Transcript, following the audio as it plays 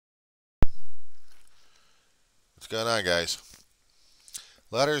going on, guys?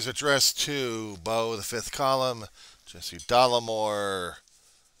 Letters addressed to Beau, the fifth column, Jesse Dollemore,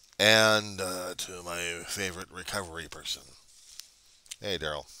 and to my favorite recovery person. Hey,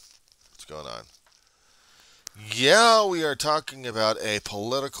 Daryl. What's going on? Yeah, we are talking about a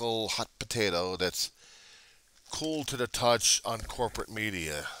political hot potato that's cool to the touch on corporate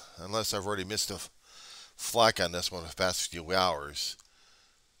media. Unless I've already missed a flack on this one the past few hours.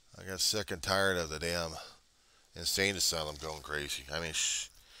 I got sick and tired of the damn insane asylum going crazy. I mean,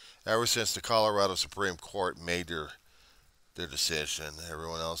 ever since the Colorado Supreme Court made their decision,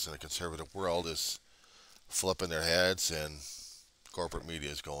 everyone else in the conservative world is flipping their heads, and corporate media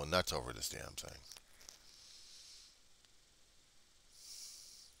is going nuts over this damn thing.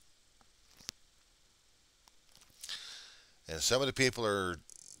 And some of the people are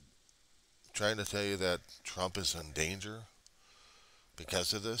trying to tell you that Trump is in danger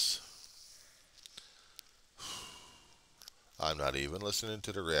because of this. I'm not even listening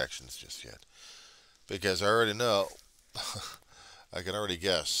to the reactions just yet, because I already know. I can already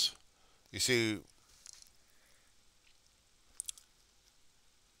guess. You see,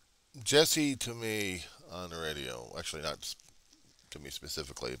 Jesse, to me, on the radio, actually not to me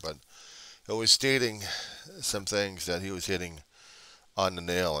specifically, but he was stating some things that he was hitting on the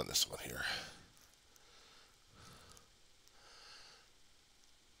nail in this one here.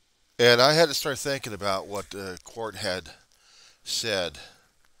 And I had to start thinking about what the court had said,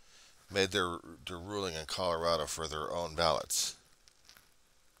 made their ruling in Colorado for their own ballots.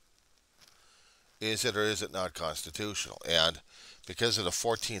 Is it or is it not constitutional? And because of the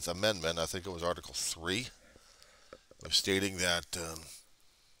 14th Amendment, I think it was Article 3, of stating that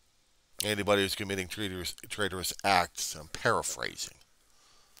anybody who's committing traitorous acts, I'm paraphrasing,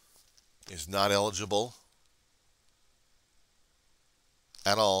 is not eligible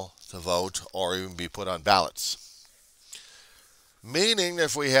at all to vote or even be put on ballots. Meaning,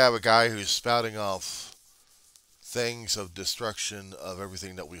 if we have a guy who's spouting off things of destruction of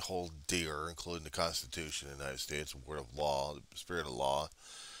everything that we hold dear, including the Constitution of the United States, the word of law, the spirit of law,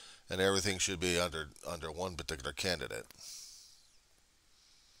 and everything should be under one particular candidate.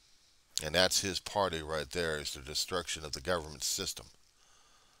 And that's his party right there, is the destruction of the government system.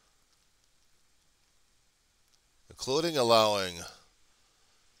 Including allowing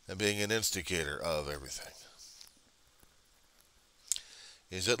and being an instigator of everything.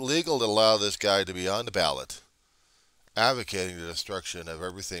 Is it legal to allow this guy to be on the ballot, advocating the destruction of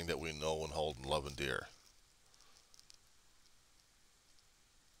everything that we know and hold and love and dear?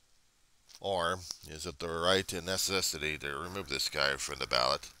 Or is it the right and necessity to remove this guy from the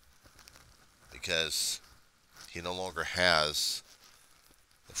ballot because he no longer has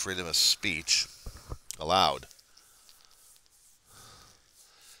the freedom of speech allowed?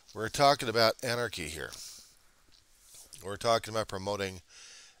 We're talking about anarchy here. We're talking about promoting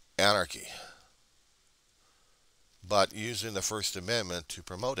anarchy, but using the First Amendment to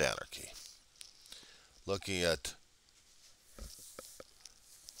promote anarchy. Looking at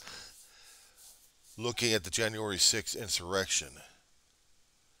the January 6th insurrection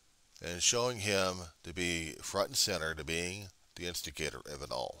and showing him to be front and center, to being the instigator of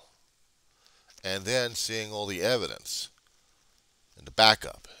it all. And then seeing all the evidence and the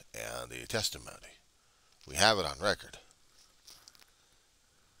backup and the testimony. We have it on record.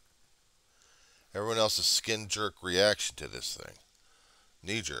 Everyone else's skin-jerk reaction to this thing.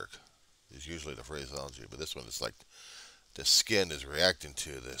 Knee-jerk is usually the phraseology, but this one is like the skin is reacting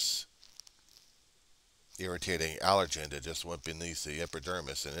to this irritating allergen that just went beneath the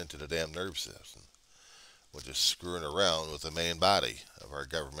epidermis and into the damn nerve system, which is screwing around with the main body of our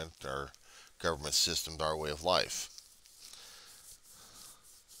government system, our way of life.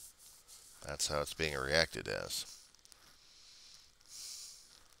 That's how it's being reacted as.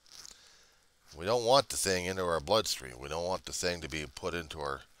 We don't want the thing into our bloodstream. We don't want the thing to be put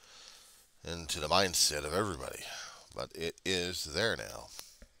into the mindset of everybody. But it is there now.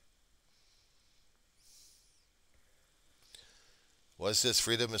 Was this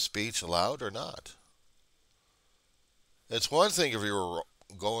freedom of speech allowed or not? It's one thing if you were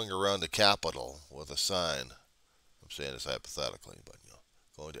going around the Capitol with a sign. I'm saying this hypothetically, but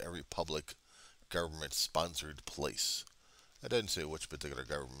going to every public government-sponsored place. I didn't say which particular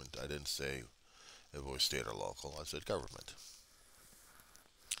government. I didn't say if it was state or local. I said government.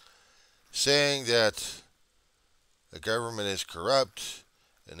 Saying that the government is corrupt,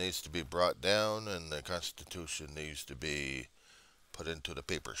 it needs to be brought down, and the Constitution needs to be put into the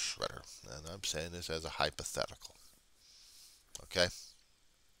paper shredder. And I'm saying this as a hypothetical. Okay?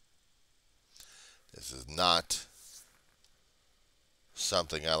 This is not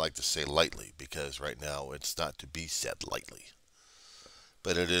something I like to say lightly because right now it's not to be said lightly.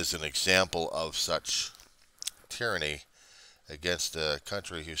 But it is an example of such tyranny against a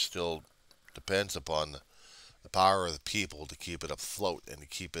country who still depends upon the power of the people to keep it afloat and to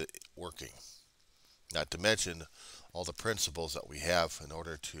keep it working. Not to mention all the principles that we have in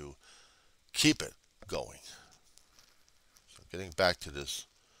order to keep it going. So getting back to this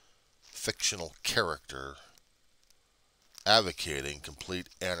fictional character advocating complete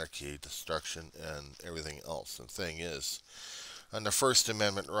anarchy, destruction, and everything else. The thing is, under First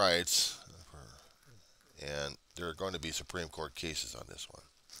Amendment rights, and there are going to be Supreme Court cases on this one,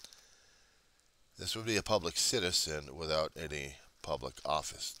 this would be a public citizen without any public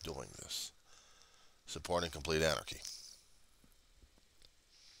office doing this, supporting complete anarchy.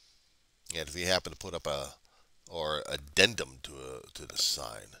 And if you happen to put up a or addendum to the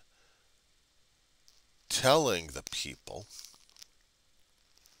sign telling the people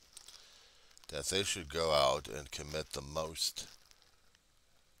that they should go out and commit the most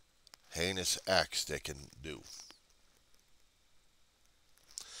heinous acts they can do.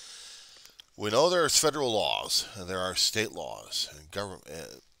 We know there's federal laws and there are state laws and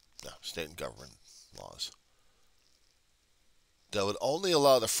state and government laws that would only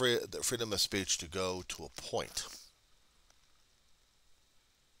allow the freedom of speech to go to a point.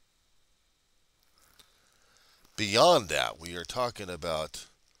 Beyond that, we are talking about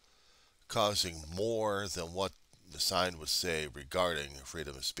causing more than what the sign would say regarding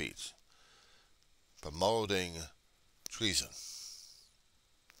freedom of speech. Promoting treason.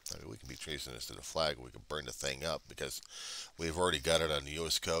 I mean, we can be treasonous to the flag. We can burn the thing up because we've already got it on the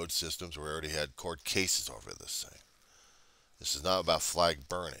U.S. code systems. We already had court cases over this thing. This is not about flag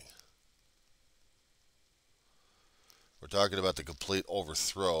burning. We're talking about the complete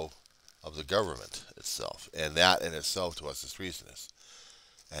overthrow of the government itself. And that in itself to us is treasonous.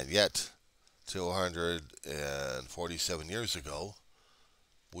 And yet, 247 years ago,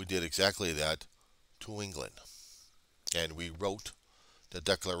 we did exactly that to England. And we wrote the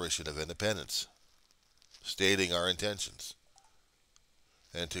Declaration of Independence, stating our intentions.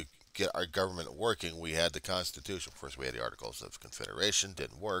 And to get our government working, we had the Constitution. First, we had the Articles of Confederation.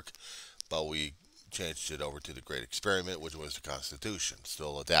 Didn't work, but we changed it over to the Great Experiment, which was the Constitution,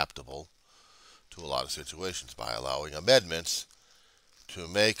 still adaptable to a lot of situations by allowing amendments to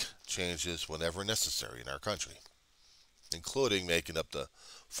make changes whenever necessary in our country, including making up the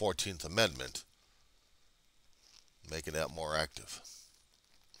 14th Amendment, making that more active,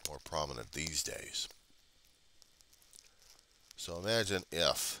 more prominent these days. So imagine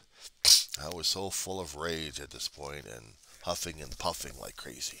if I was so full of rage at this point and huffing and puffing like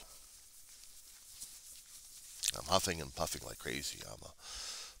crazy. I'm huffing and puffing like crazy.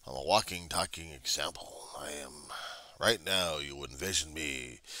 I'm a walking, talking example. I am, right now, you would envision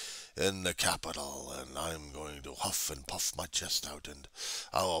me in the Capitol, and I'm going to huff and puff my chest out, and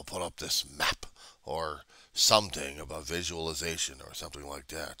I will put up this map, or something of a visualization, or something like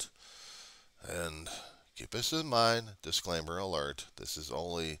that. And keep this in mind, disclaimer alert, this is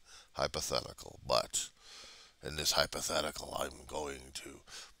only hypothetical, but in this hypothetical, I'm going to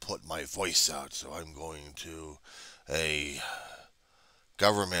put my voice out, so I'm going to a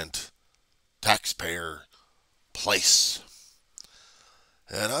government taxpayer place,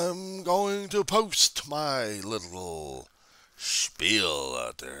 and I'm going to post my little spiel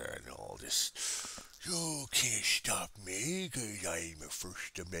out there and all this. You can't stop me, 'cause I'm a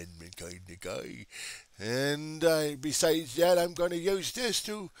First Amendment kind of guy. And besides that, I'm going to use this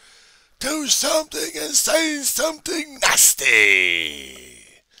to do something and say something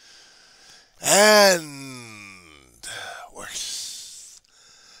nasty. And worse.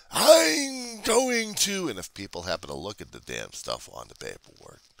 I'm going to, and if people happen to look at the damn stuff on the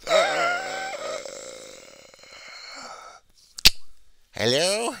paperwork.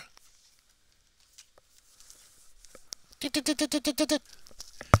 Hello?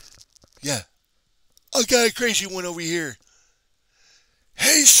 Yeah, I got a crazy one over here.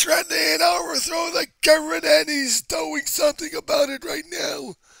 He's threatening to overthrow the government and he's doing something about it right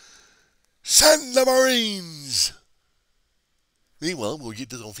now. Send the Marines. Meanwhile, we'll get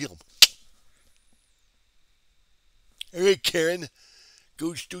this on film. All right, Karen,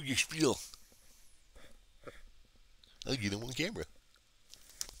 go do your spiel. I'll get him on camera.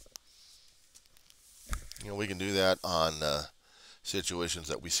 You know, we can do that on situations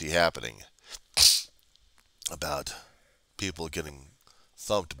that we see happening about people getting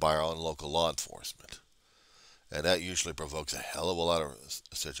thumped by our own local law enforcement. And that usually provokes a hell of a lot of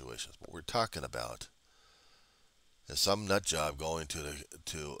situations. What we're talking about is some nut job going to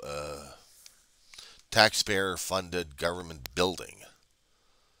a taxpayer-funded government building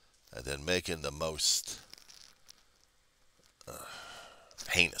and then making the most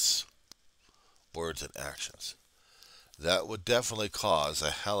heinous words and actions. That would definitely cause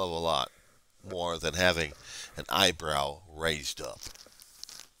a hell of a lot more than having an eyebrow raised up.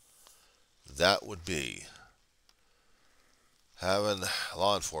 That would be having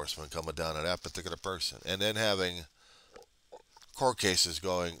law enforcement coming down on that particular person, and then having court cases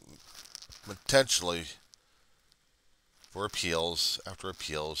going potentially for appeals after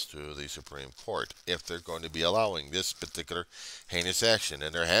appeals to the Supreme Court if they're going to be allowing this particular heinous action.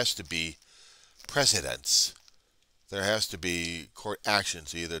 And there has to be precedents. There has to be court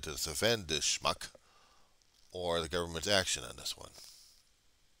actions either to defend this schmuck or the government's action on this one.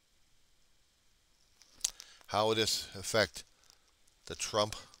 How would this affect the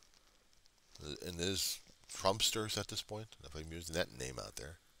Trump and his Trumpsters at this point? If I'm using that name out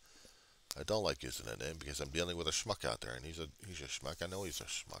there. I don't like using that name because I'm dealing with a schmuck out there, and he's a schmuck. I know he's a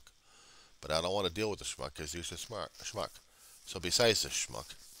schmuck, but I don't want to deal with the schmuck because he's a schmuck. So besides the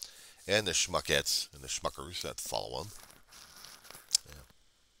schmuck and the schmuckettes and the schmuckers that follow him,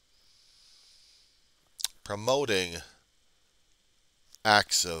 promoting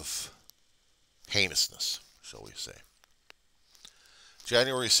acts of heinousness, shall we say.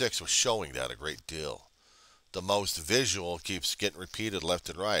 January 6th was showing that a great deal. The most visual keeps getting repeated left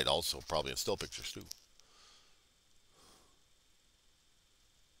and right, also probably in still pictures too.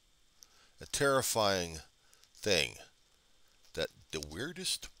 A terrifying thing that the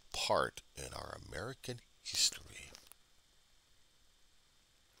weirdest part in our American history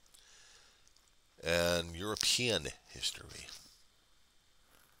and European history,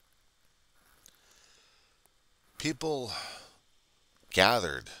 people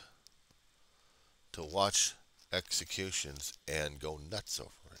gathered to watch executions and go nuts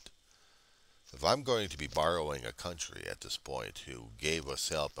over it. If I'm going to be borrowing a country at this point who gave us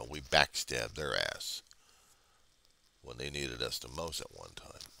help and we backstabbed their ass when they needed us the most at one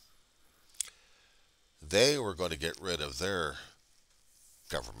time, they were going to get rid of their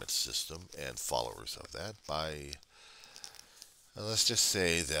government system and followers of that by, let's just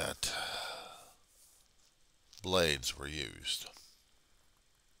say that blades were used.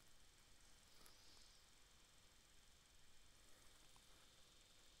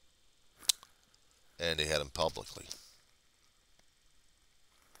 And they had them publicly.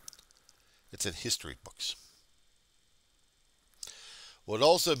 It's in history books. What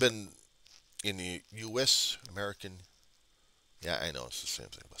also been in the U.S., American, yeah, I know it's the same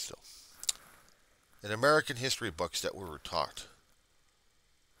thing, but still. In American history books that we were taught,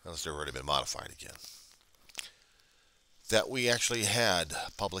 unless they've already been modified again, that we actually had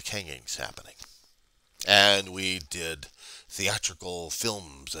public hangings happening. And we did theatrical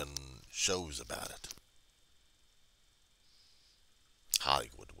films and shows about it.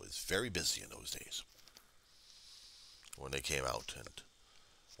 Hollywood was very busy in those days when they came out and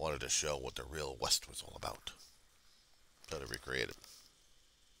wanted to show what the real West was all about. So they recreated it.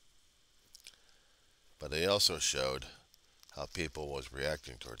 But they also showed how people was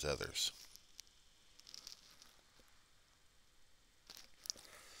reacting towards others.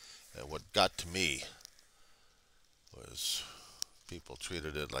 And what got to me was people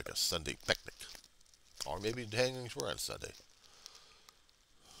treated it like a Sunday picnic. Or maybe the hangings were on Sunday.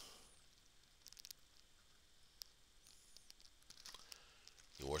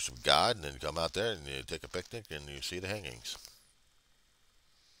 You worship God and then come out there and you take a picnic and you see the hangings.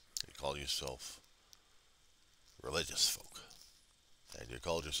 You call yourself religious folk. And you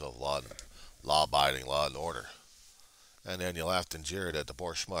called yourself law-abiding, law and order. And then you laughed and jeered at the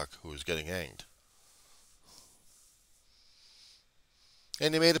poor schmuck who was getting hanged.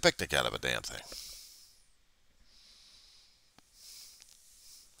 And you made a picnic out of a damn thing.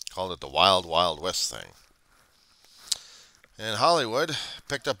 Called it the Wild Wild West thing. And Hollywood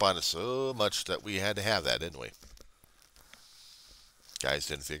picked up on it so much that we had to have that, didn't we? Guys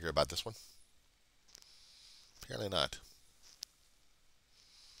didn't figure about this one? Apparently not.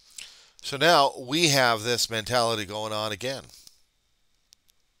 So now we have this mentality going on again.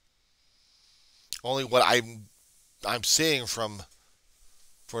 Only what I'm seeing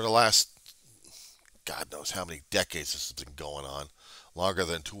for the last, God knows how many decades this has been going on, longer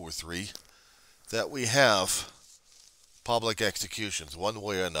than 2 or 3, that we have public executions one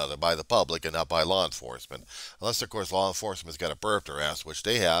way or another by the public and not by law enforcement. Unless, of course, law enforcement's got a burp their ass, which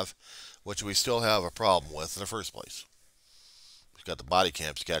they have, which we still have a problem with in the first place. We've got the body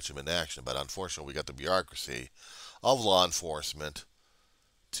cams to catch them in action, but unfortunately we got the bureaucracy of law enforcement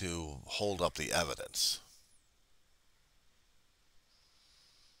to hold up the evidence.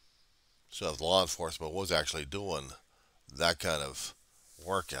 So if law enforcement was actually doing that kind of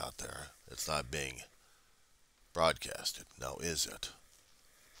work out there. It's not being broadcasted. Now, is it?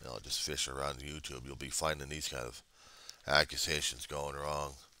 Just fish around YouTube. You'll be finding these kind of accusations going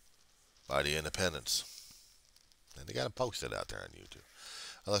wrong by the independents. And they got to post it out there on YouTube.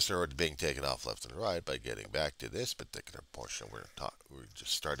 Unless they're being taken off left and right by getting back to this particular portion we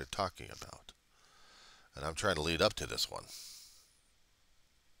just started talking about. And I'm trying to lead up to this one.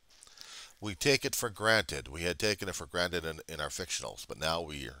 We take it for granted. We had taken it for granted in our fictionals, but now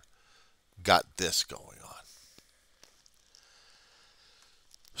we got this going on.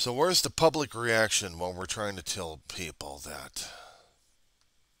 So where's the public reaction when we're trying to tell people that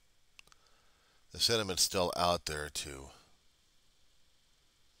the sentiment's still out there to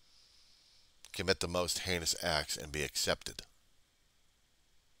commit the most heinous acts and be accepted?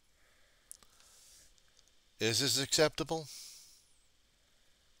 Is this acceptable?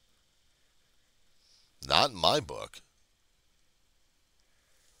 Not in my book.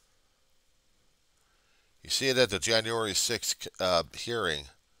 You see it at the January 6th hearing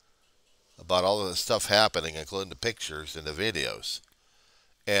about all of the stuff happening, including the pictures and the videos,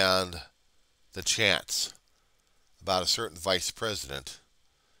 and the chants about a certain vice president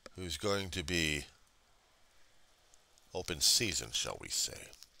who's going to be open season, shall we say.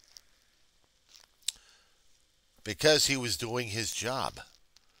 Because he was doing his job.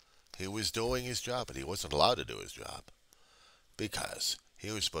 He was doing his job, but he wasn't allowed to do his job because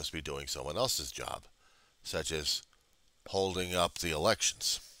he was supposed to be doing someone else's job, such as holding up the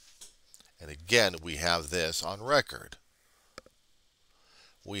elections. And again, we have this on record.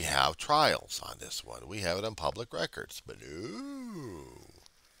 We have trials on this one. We have it on public records. But no.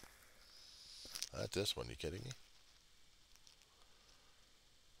 Not this one. You kidding me?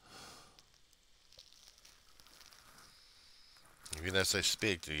 Even as I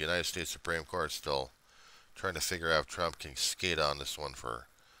speak, the United States Supreme Court is still trying to figure out if Trump can skate on this one for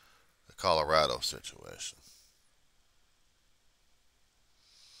the Colorado situation.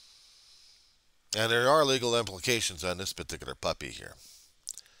 And there are legal implications on this particular puppy here.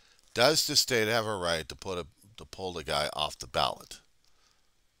 Does the state have a right to pull the guy off the ballot?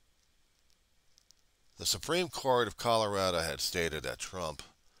 The Supreme Court of Colorado had stated that Trump,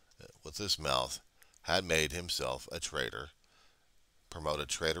 with his mouth, had made himself a traitor, promoted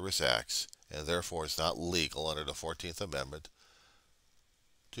traitorous acts, and therefore it's not legal under the 14th Amendment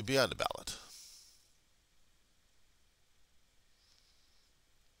to be on the ballot.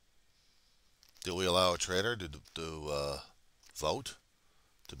 Do we allow a traitor to vote,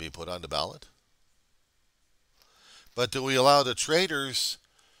 to be put on the ballot? But do we allow the traitors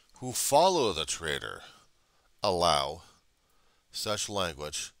who follow the traitor allow such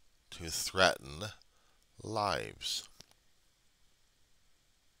language to threaten lives?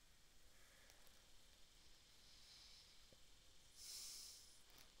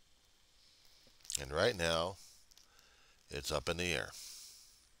 And right now, it's up in the air.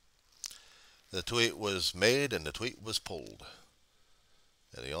 The tweet was made and the tweet was pulled.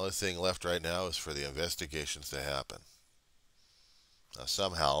 And the only thing left right now is for the investigations to happen. Now,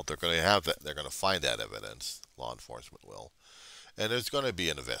 somehow they're going to have that. They're going to find that evidence. Law enforcement will, and there's going to be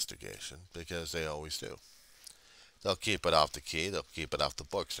an investigation because they always do. They'll keep it off the key. They'll keep it off the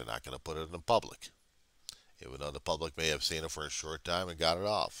books. They're not going to put it in the public, even though the public may have seen it for a short time and got it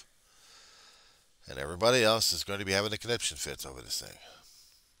off. And everybody else is going to be having the conniption fits over this thing.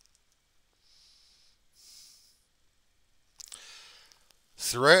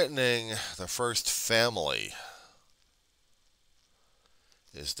 Threatening the first family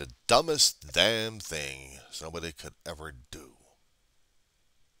is the dumbest damn thing somebody could ever do.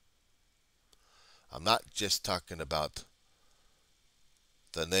 I'm not just talking about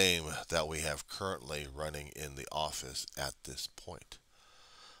the name that we have currently running in the office at this point.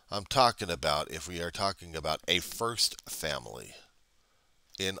 I'm talking about if we are talking about a first family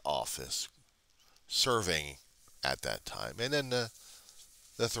in office serving at that time. And then the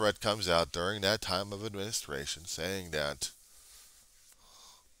threat comes out during that time of administration saying that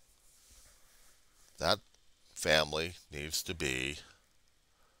that family needs to be,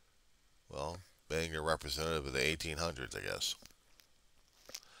 well, being a representative of the 1800s, I guess.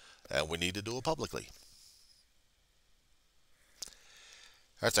 And we need to do it publicly.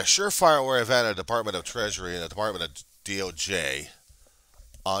 That's a surefire way of having the Department of Treasury and the Department of DOJ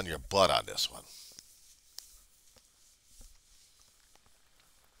on your butt on this one.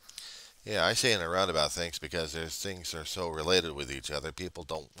 Yeah, I say in a roundabout things because there's things are so related with each other, people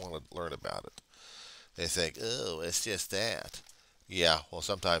don't want to learn about it. They think, oh, it's just that. Yeah, well,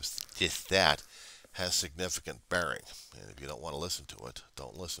 sometimes just that has significant bearing. And if you don't want to listen to it,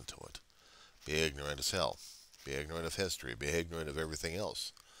 don't listen to it. Be ignorant as hell. Be ignorant of history. Be ignorant of everything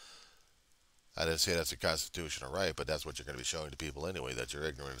else. I didn't say that's a constitutional right, but that's what you're going to be showing to people anyway, that you're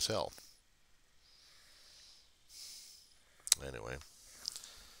ignorant as hell. Anyway,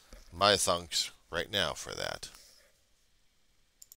 my thanks right now for that.